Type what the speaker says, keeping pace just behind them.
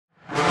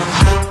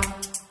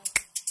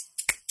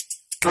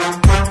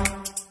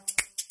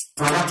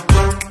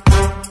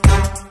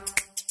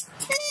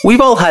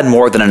We've all had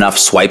more than enough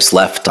swipes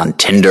left on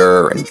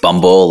Tinder and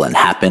Bumble and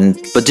Happen,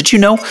 but did you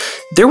know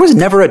there was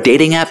never a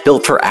dating app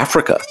built for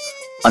Africa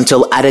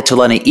until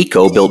Adetolene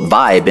Iko built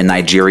Vibe in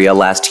Nigeria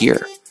last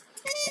year?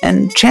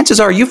 And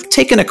chances are you've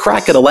taken a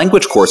crack at a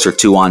language course or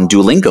two on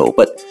Duolingo,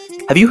 but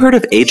have you heard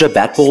of Aja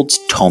Batbold's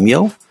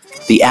Tomio,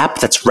 the app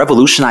that's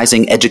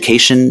revolutionizing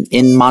education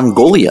in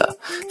Mongolia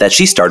that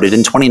she started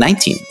in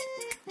 2019?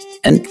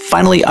 And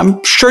finally,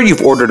 I'm sure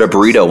you've ordered a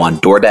burrito on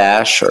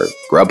DoorDash or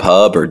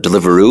Grubhub or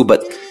Deliveroo,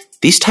 but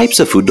these types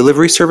of food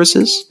delivery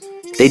services,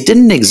 they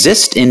didn't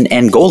exist in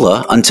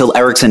Angola until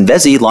Ericsson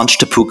Vezi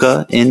launched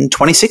Tapuka in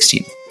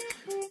 2016.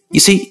 You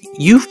see,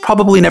 you've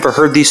probably never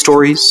heard these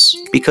stories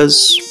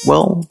because,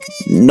 well,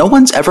 no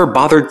one's ever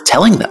bothered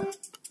telling them.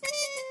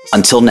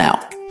 Until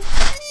now.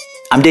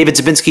 I'm David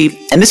Zabinski,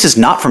 and this is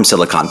Not From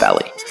Silicon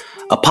Valley,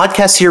 a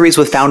podcast series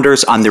with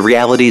founders on the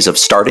realities of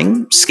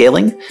starting,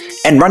 scaling,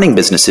 and running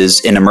businesses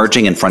in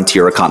emerging and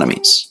frontier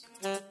economies.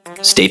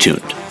 Stay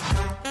tuned.